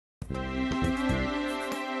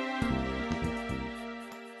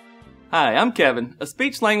Hi, I'm Kevin, a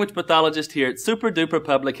speech-language pathologist here at Super Duper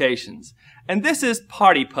Publications. And this is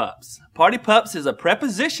Party Pups. Party Pups is a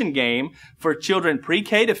preposition game for children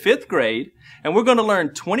pre-K to 5th grade, and we're going to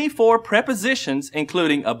learn 24 prepositions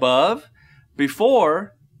including above,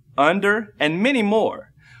 before, under, and many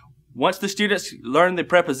more. Once the students learn the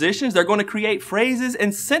prepositions, they're going to create phrases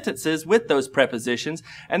and sentences with those prepositions,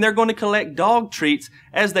 and they're going to collect dog treats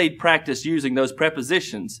as they practice using those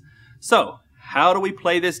prepositions. So, how do we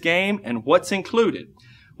play this game and what's included?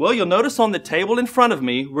 Well, you'll notice on the table in front of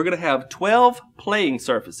me, we're going to have 12 playing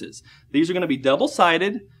surfaces. These are going to be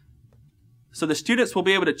double-sided, so the students will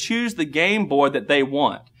be able to choose the game board that they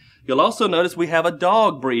want. You'll also notice we have a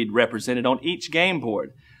dog breed represented on each game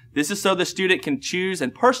board. This is so the student can choose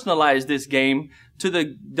and personalize this game to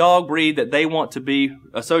the dog breed that they want to be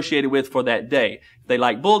associated with for that day. If they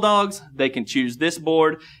like bulldogs, they can choose this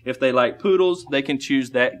board. If they like poodles, they can choose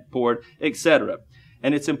that board, etc.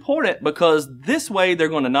 And it's important because this way they're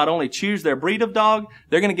going to not only choose their breed of dog,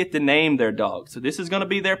 they're going to get to name their dog. So this is going to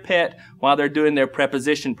be their pet while they're doing their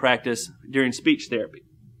preposition practice during speech therapy.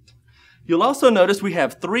 You'll also notice we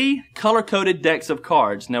have 3 color-coded decks of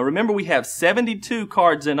cards. Now remember, we have 72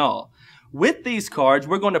 cards in all. With these cards,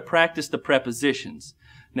 we're going to practice the prepositions.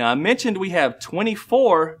 Now I mentioned we have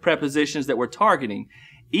 24 prepositions that we're targeting.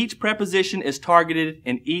 Each preposition is targeted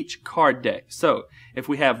in each card deck. So if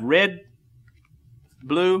we have red,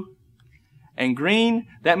 blue, and green,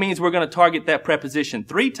 that means we're going to target that preposition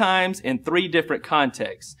 3 times in 3 different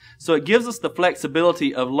contexts. So it gives us the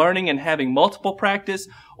flexibility of learning and having multiple practice,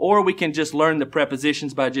 or we can just learn the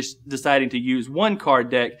prepositions by just deciding to use one card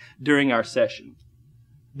deck during our session.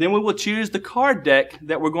 Then we will choose the card deck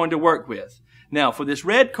that we're going to work with. Now for this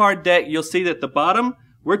red card deck, you'll see that at the bottom,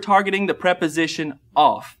 we're targeting the preposition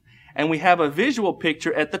off. And we have a visual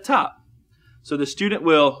picture at the top. So the student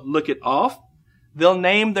will look at off. They'll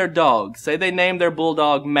name their dog. Say they name their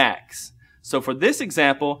bulldog Max. So for this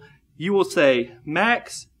example, you will say,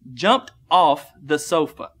 Max jumped off the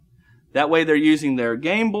sofa. That way they're using their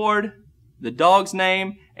game board, the dog's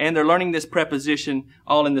name, and they're learning this preposition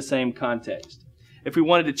all in the same context. If we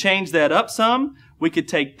wanted to change that up some, we could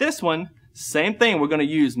take this one, same thing. We're going to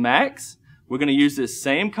use Max. We're going to use this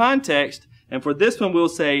same context. And for this one, we'll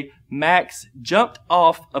say, Max jumped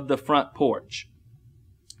off of the front porch.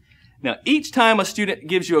 Now, each time a student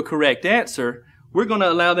gives you a correct answer, we're going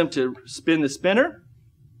to allow them to spin the spinner.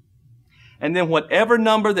 And then whatever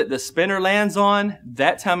number that the spinner lands on,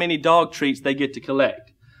 that's how many dog treats they get to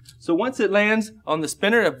collect. So once it lands on the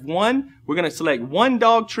spinner of 1, we're going to select 1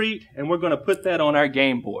 dog treat, and we're going to put that on our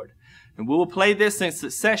game board. And we will play this in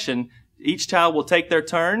succession. Each child will take their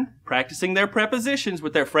turn, practicing their prepositions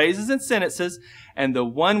with their phrases and sentences, and the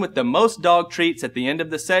one with the most dog treats at the end of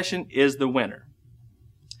the session is the winner.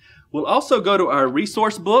 We'll also go to our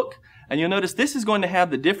resource book, and you'll notice this is going to have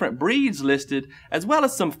the different breeds listed, as well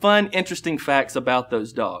as some fun, interesting facts about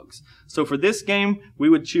those dogs. So for this game, we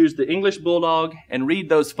would choose the English Bulldog and read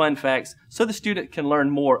those fun facts so the student can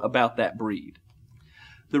learn more about that breed.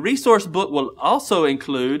 The resource book will also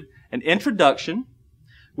include an introduction.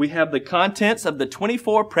 We have the contents of the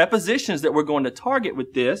 24 prepositions that we're going to target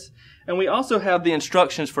with this, and we also have the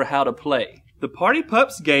instructions for how to play. The Party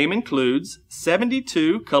Pups game includes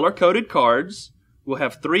 72 color-coded cards. We'll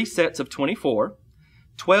have 3 sets of 24,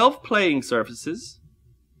 12 playing surfaces,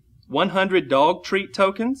 100 dog treat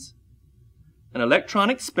tokens, an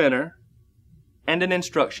electronic spinner, and an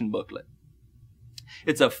instruction booklet.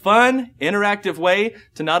 It's a fun, interactive way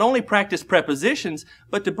to not only practice prepositions,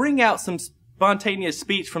 but to bring out some spontaneous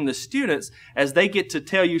speech from the students as they get to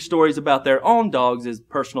tell you stories about their own dogs as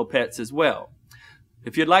personal pets as well.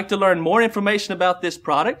 If you'd like to learn more information about this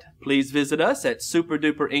product, please visit us at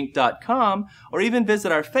superduperinc.com or even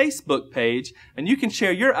visit our Facebook page, and you can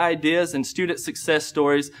share your ideas and student success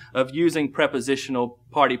stories of using prepositional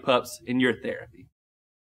Party Pups in your therapy.